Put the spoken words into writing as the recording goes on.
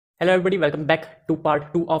Hello everybody, welcome back to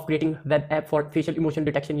part 2 of creating web app for facial emotion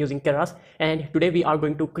detection using keras. And today we are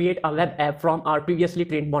going to create a web app from our previously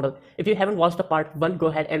trained model. If you haven't watched the part 1, go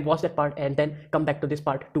ahead and watch that part and then come back to this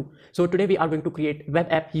part 2. So today we are going to create web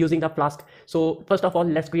app using the Flask. So first of all,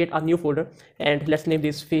 let's create a new folder and let's name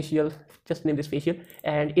this facial. Just name this facial,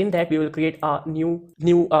 and in that we will create a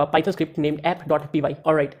new Python script named app.py.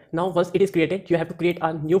 Alright, now once it is created, you have to create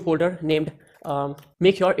a new folder named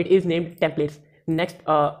make sure it is named templates. Next,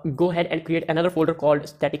 go ahead and create another folder called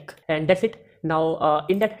static, and that's it. Now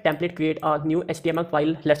in that template, create a new HTML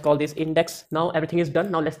file. Let's call this index. Now everything is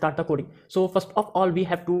done. Now let's start the coding. So first of all, we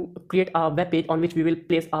have to create a web page on which we will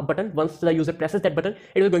place a button. Once the user presses that button,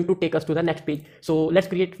 it will going to take us to the next page. So let's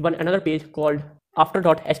create another page called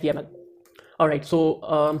after.html. Alright,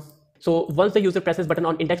 so once the user presses button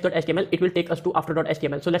on index.html, it will take us to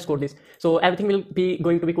after.html. So let's code this. So everything will be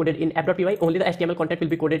going to be coded in app.py. Only the HTML content will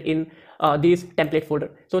be coded in this template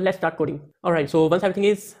folder. So let's start coding. Alright, so once everything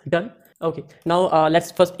is done, okay, now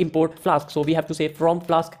let's first import Flask. So we have to say from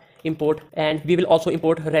Flask import, and we will also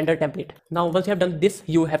import render template. Now once you have done this,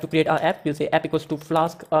 you have to create our app. We'll say app equals to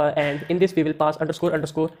Flask, and in this we will pass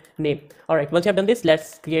underscore name. All right, once you have done this,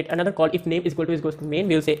 let's create another call. If name is equals to main,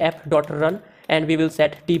 we will say app.run, and we will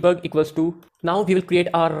set debug equals to. Now we will create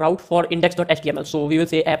our route for index.html. So we will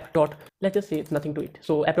say app dot, let's just say nothing to it.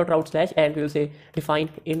 So app.route slash, and we will say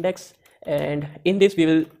define index, and in this we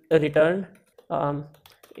will return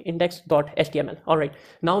index.html. All right,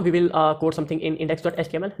 now we will code something in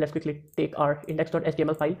index.html. Let's quickly take our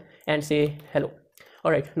index.html file and say hello.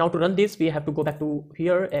 All right, now to run this, we have to go back to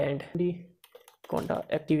here and the conda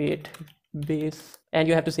activate base, and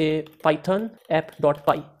you have to say python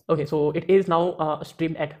app.py. Okay, so it is now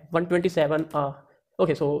streamed at 127.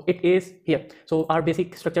 Okay, so it is here. So our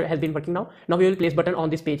basic structure has been working now. Now we will place button on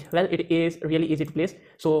this page. Well, it is really easy to place.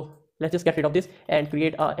 So let's just get rid of this and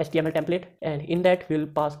create a HTML template, and in that we'll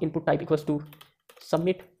pass input type equals to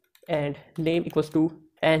submit and name equals to,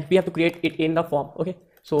 and we have to create it in the form. Okay,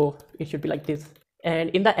 so it should be like this, and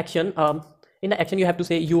in the action you have to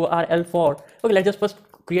say URL for. Okay, let's just first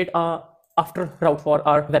create a after route for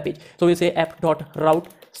our web page. So we'll say app.route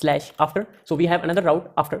slash after. So we have another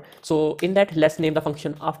route after. So in that, let's name the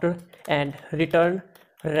function after and return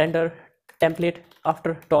render template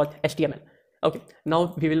after.html. Okay,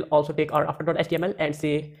 now we will also take our after.html and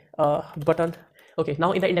say button. Okay,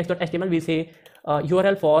 now in the index.html we say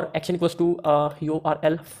URL for action equals to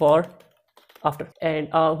URL for after. And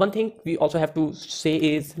one thing we also have to say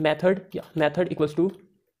is method. Yeah, method equals to,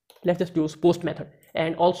 let's just use post method.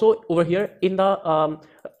 And also over here in the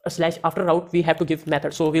slash after route we have to give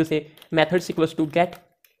method. So we'll say methods equals to get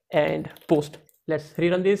and post. Let's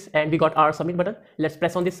rerun this, and we got our submit button. Let's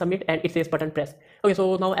press on this submit, and it says button press. Okay,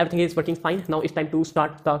 so now everything is working fine. Now it's time to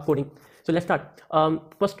start the coding. So let's start.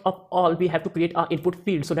 First of all, we have to create our input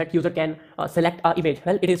field so that user can select our image.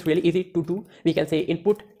 Well, it is really easy to do. We can say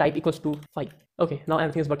input type equals to file. Okay, now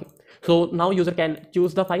everything is working. So now user can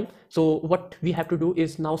choose the file. So what we have to do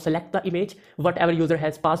is now select the image, whatever user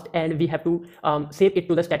has passed, and we have to save it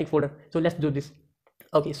to the static folder. So let's do this.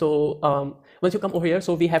 Okay, so once you come over here,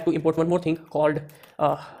 so we have to import one more thing called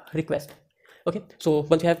request. Okay, so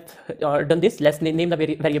once you have done this, let's name the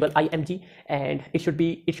variable img, and it should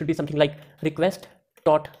be something like request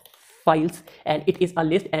dot files, and it is a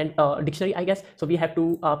list and dictionary, I guess. So we have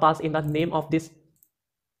to pass in the name of this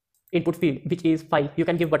input field, which is file. You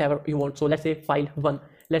can give whatever you want. So let's say file1.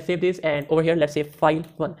 Let's save this, and over here let's say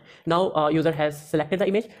file1. Now user has selected the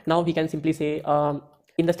image. Now we can simply say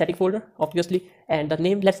in the static folder, obviously, and the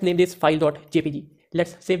name, let's name this file.jpg.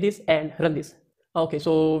 Let's save this and run this. Okay,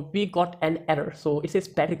 so we got an error. So it says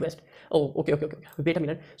bad request. Oh, okay. Wait a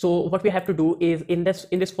minute. So what we have to do is in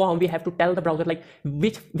this form we have to tell the browser like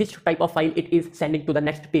which type of file it is sending to the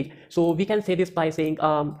next page. So we can say this by saying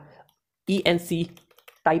enc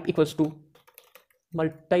type equals to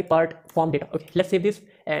multi-part form data. Okay, let's save this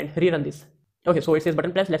and rerun this. Okay, so it says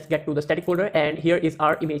button press. Let's get to the static folder, and here is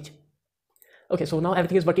our image. Okay, so now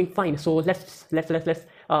everything is working fine. So let's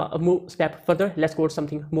move step further. Let's code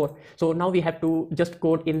something more. So now we have to just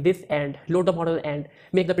code in this and load the model and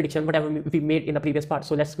make the prediction whatever we made in the previous part.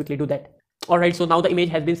 So let's quickly do that. All right, so now the image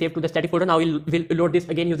has been saved to the static folder. Now we'll load this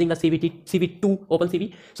again using the cv2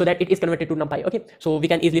 opencv so that it is converted to numpy. Okay, so we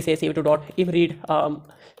can easily say cv2.imread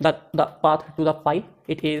the path to the file.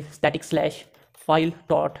 It is static slash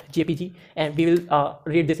file.jpg, and we will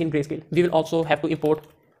read this in grayscale. We will also have to import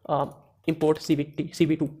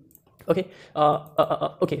cv2. Okay,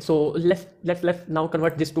 okay, so let's now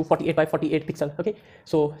convert this to 48 by 48 pixel. Okay,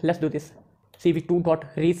 so let's do this.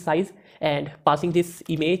 cv2.resize, and passing this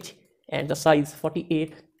image and the size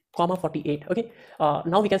 48 comma 48. Okay,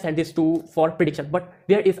 now we can send this to for prediction, but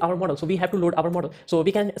where is our model? So we have to load our model. So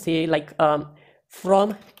we can say like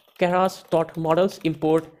from keras.models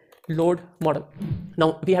import load model.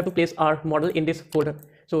 Now we have to place our model in this folder.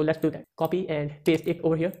 So let's do that. Copy and paste it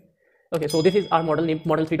over here. Okay, so this is our model named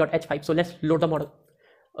model3.h5. So let's load the model.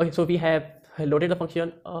 Okay, so we have loaded the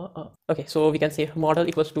function. Okay, so we can say model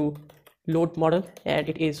equals to load model, and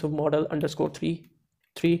it is model underscore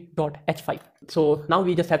 3.h5. So now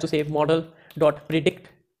we just have to say model.predict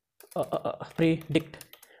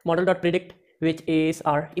model.predict, which is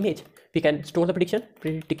our image. We can store the prediction.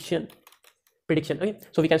 Okay,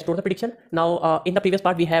 so we can store the prediction. Now in the previous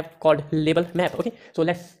part we have called label map. Okay, so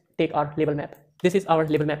let's take our label map. This is our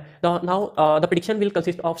label map. Now the prediction will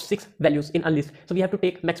consist of 6 values in unlist. So we have to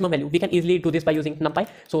take maximum value. We can easily do this by using numpy.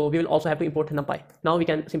 So we will also have to import numpy. Now we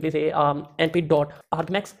can simply say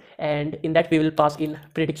np.argmax, and in that we will pass in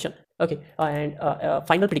prediction. Okay, and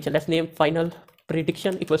final prediction. Let's name final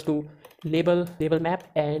prediction equals to label map,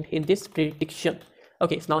 and in this prediction.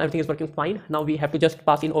 Okay, so now everything is working fine. Now we have to just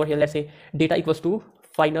pass in over here. Let's say data equals to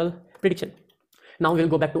final prediction. Now we'll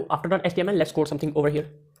go back to after.html. Let's code something over here.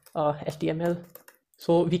 HTML.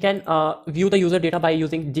 So we can view the user data by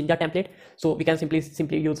using Jinja template. So we can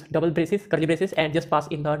simply use double braces, curly braces, and just pass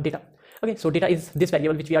in the data. Okay, so data is this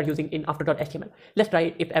variable which we are using in after.html. Let's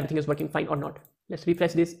try if everything is working fine or not. Let's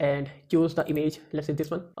refresh this and choose the image. Let's say this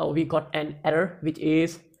one. Oh, we got an error which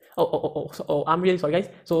is so I'm really sorry guys.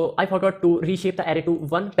 So I forgot to reshape the array to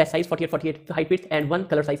one page size 48 height width and one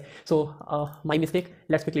color size. So my mistake.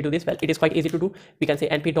 Let's quickly do this. Well, it is quite easy to do. We can say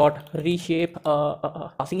np.reshape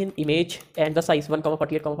passing in image and the size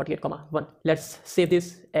 1,48,1. Let's save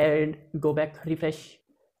this and go back, refresh.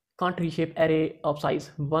 Can't reshape array of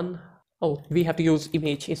size 1. Oh, we have to use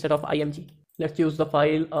image instead of img. Let's use the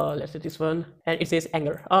file. Let's say this one, and it says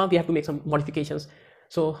anger. We have to make some modifications.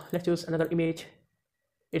 So let's use another image.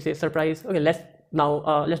 It's a surprise. Okay, let's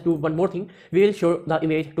do one more thing. We will show the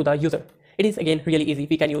image to the user. It is again really easy.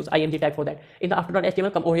 We can use img tag for that. In the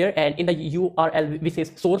after.html, come over here, and in the URL which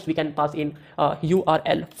says source, we can pass in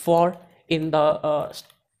URL for in the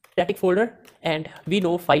static folder, and we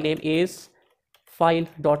know file name is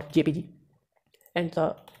file.jpg, and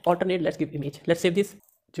the alternate, let's give image. Let's save this.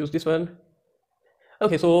 Choose this one.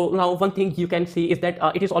 Okay, so now one thing you can see is that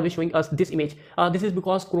it is always showing us this image. This is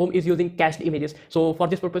because Chrome is using cached images. So for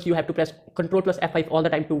this purpose, you have to press Ctrl plus F5 all the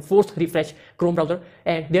time to force refresh Chrome browser.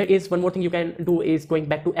 And there is one more thing you can do is going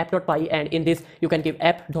back to app.py, and in this you can give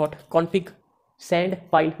app.config send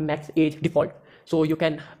file max age default. So you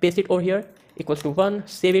can paste it over here, equals to 1,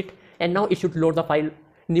 save it, and now it should load the file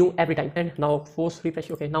new every time. And now force refresh.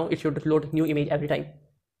 Okay, now it should load new image every time.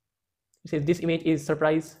 It says this image is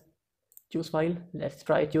surprise. Choose file. Let's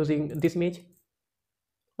try choosing this image.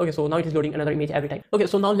 Okay, so now it is loading another image every time. Okay,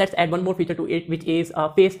 so now let's add one more feature to it, which is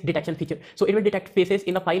a face detection feature. So it will detect faces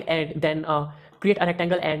in the file and then create a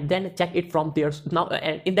rectangle and then check it from there. Now,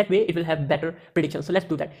 and in that way, it will have better prediction. So let's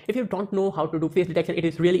do that. If you don't know how to do face detection, it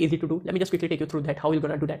is really easy to do. Let me just quickly take you through that, how you're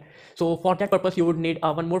gonna do that. So for that purpose, you would need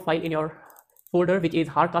one more file in your folder, which is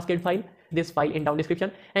hard cascade file. This file in down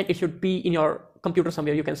description, and it should be in your computer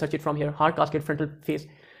somewhere. You can search it from here, hard cascade frontal face.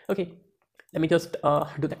 Okay, let me just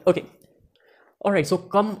do that. Okay, all right, so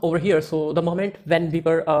come over here. So the moment when we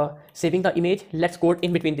were saving the image, let's code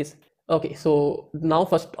in between this. Okay, so now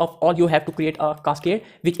first of all, you have to create a cascade,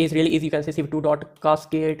 which is really easy. You can say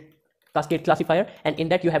cv2.cascade classifier, and in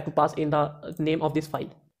that you have to pass in the name of this file.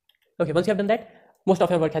 Okay, once you have done that, most of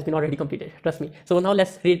your work has been already completed, trust me. So now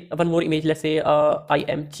let's read one more image. Let's say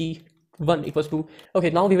img1 equals to, okay,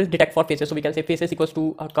 now we will detect for faces. So we can say faces equals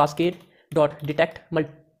to cascade dot detect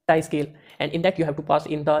multi-scale, and in that you have to pass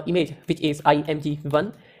in the image, which is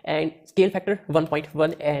img1, and scale factor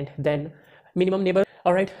 1.1, and then minimum neighbor.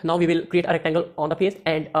 All right, now we will create a rectangle on the face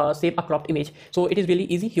and save a cropped image. So it is really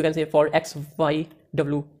easy. You can say for x, y,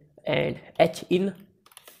 w, and h in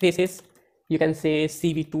faces, you can say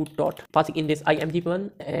cv2 dot passing in this img1,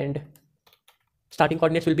 and starting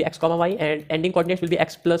coordinates will be x comma y, and ending coordinates will be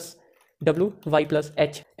x plus w, y plus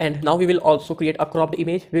h. And now we will also create a cropped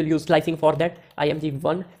image. We'll use slicing for that,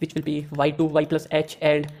 img1, which will be y2 y plus h,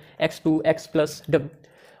 and x2 x plus w.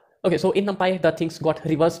 Okay, so in NumPy the things got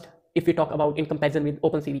reversed if we talk about in comparison with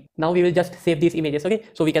opencv. Now we will just save these images. Okay,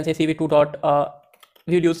 so we can say cv2 dot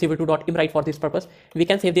we will use cv2.imwrite for this purpose. We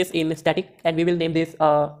can save this in static, and we will name this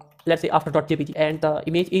let's say after.jpg, and the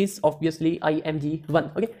image is obviously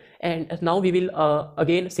img1. Okay, and now we will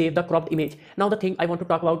again save the cropped image. Now the thing I want to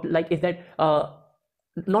talk about is that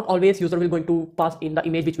not always user will going to pass in the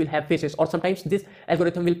image which will have faces, or sometimes this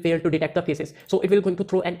algorithm will fail to detect the faces, so it will going to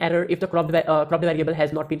throw an error if the cropped variable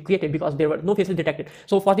has not been created because there were no faces detected.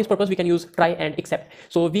 So for this purpose we can use try and except.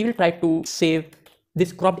 So we will try to save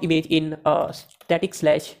this cropped image in static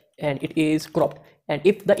slash and it is cropped, and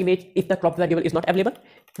if the cropped variable is not available,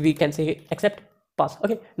 we can say except pass.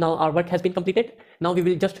 Okay, now our work has been completed. Now we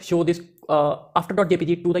will just show this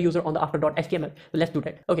after.jpg to the user on the after.html. So let's do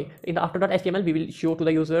that. Okay, in the after.html we will show to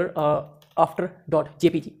the user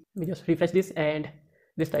after.jpg. We just refresh this and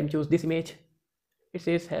this time choose this image. It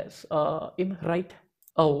says has im right.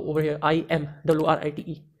 Oh, over here I am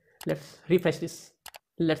WRITE. Let's refresh this.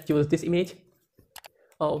 Let's choose this image.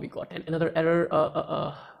 Oh, we got another error.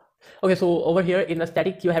 Okay, so over here in the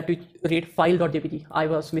static you have to read file.jpg. I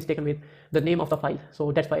was mistaken with the name of the file,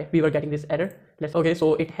 so that's why we were getting this error. Okay,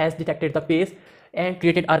 so it has detected the face and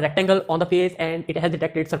created a rectangle on the face, and it has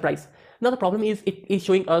detected surprise. Now the problem is it is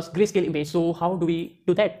showing us grayscale image. So how do we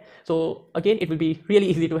do that? So again, it will be really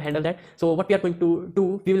easy to handle that. So what we are going to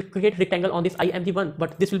do, we will create rectangle on this img1,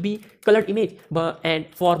 but this will be colored image. And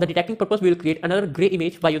for the detecting purpose, we will create another gray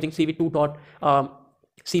image by using cv2.cvt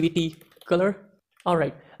color. All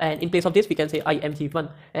right, and in place of this we can say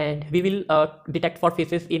img1, and we will detect for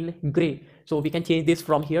faces in gray. So we can change this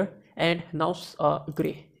from here, and now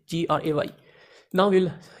gray, gray. Now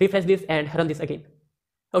we'll refresh this and run this again.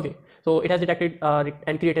 Okay, so it has detected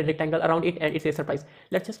and created rectangle around it, and it says surprise.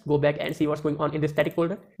 Let's just go back and see what's going on in this static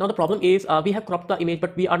folder. Now the problem is we have cropped the image,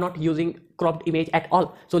 but we are not using cropped image at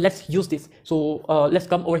all. So let's use this. So let's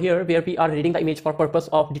come over here where we are reading the image for purpose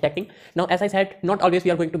of detecting. Now as I said, not always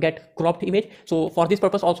we are going to get cropped image. So for this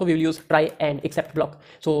purpose also we will use try and except block.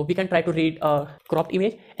 So we can try to read a cropped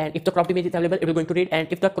image, and if the cropped image is available, it will going to read, and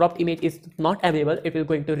if the cropped image is not available, it will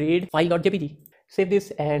going to read file.jpg. Save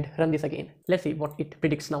this and run this again. Let's see what it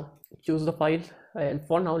predicts now. Choose the file, and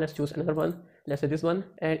for now let's choose another one. Let's say this one,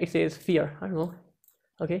 and it says fear. I don't know.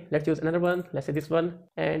 Okay, let's choose another one. Let's say this one,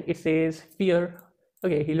 and it says fear.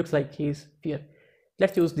 Okay, he looks like he's fear.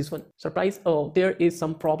 Let's choose this one. Surprise. Oh, there is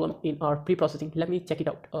some problem in our pre-processing. Let me check it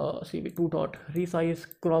out. cv2.resize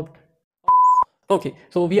cropped. Okay,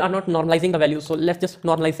 so we are not normalizing the values, so let's just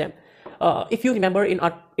normalize them. If you remember in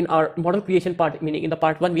our model creation part, meaning in the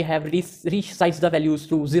part 1, we have resized the values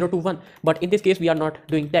to 0 to 1, but in this case we are not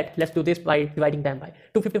doing that. Let's do this by dividing them by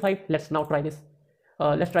 255. Let's now try this.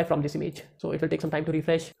 Let's try from this image, so it will take some time to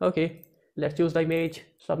refresh. Okay, let's choose the image,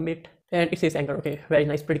 submit, and it says anger. Okay, very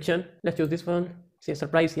nice prediction. Let's choose this one. Say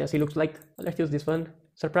surprise. Yes, he looks like. Let's choose this one.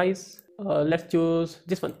 Surprise. Let's choose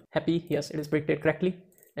this one. Happy. Yes, it is predicted correctly.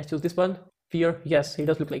 Let's choose this one. Fear. Yes, he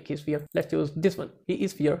does look like he's fear. Let's choose this one. He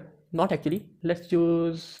is fear. Not actually. Let's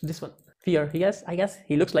choose this one. Fear. Yes, I guess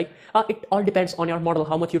he looks like. It all depends on your model,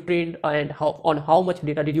 how much you trained and how much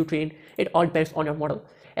data did you train. It all depends on your model.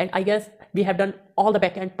 And I guess we have done all the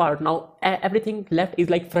backend part. Now everything left is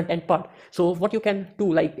like front end part. So what you can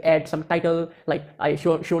do, like add some title, like I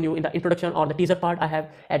shown you in the introduction or the teaser part. I have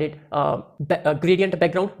added a gradient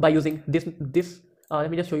background by using this. Let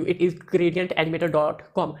me just show you. It is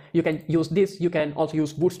gradientanimator.com. You can use this. You can also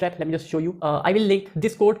use Bootstrap. Let me just show you. I will link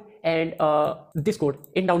this code and this code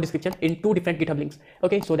in down description in 2 different GitHub links.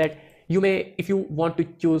 Okay, so that you may, if you want to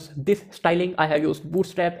choose this styling, I have used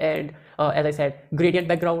Bootstrap and as I said, gradient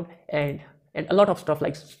background and a lot of stuff,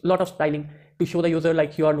 like a lot of styling to show the user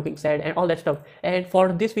like you are looking sad and all that stuff. And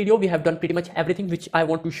for this video, we have done pretty much everything which I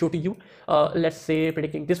want to show to you. Let's say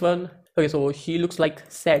predicting this one. Okay, so she looks like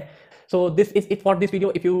sad. So this is it for this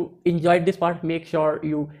video. If you enjoyed this part, make sure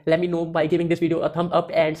you let me know by giving this video a thumb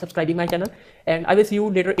up and subscribing my channel. And I will see you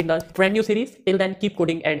later in the brand new series. Till then, keep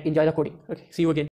coding and enjoy the coding. Okay, see you again.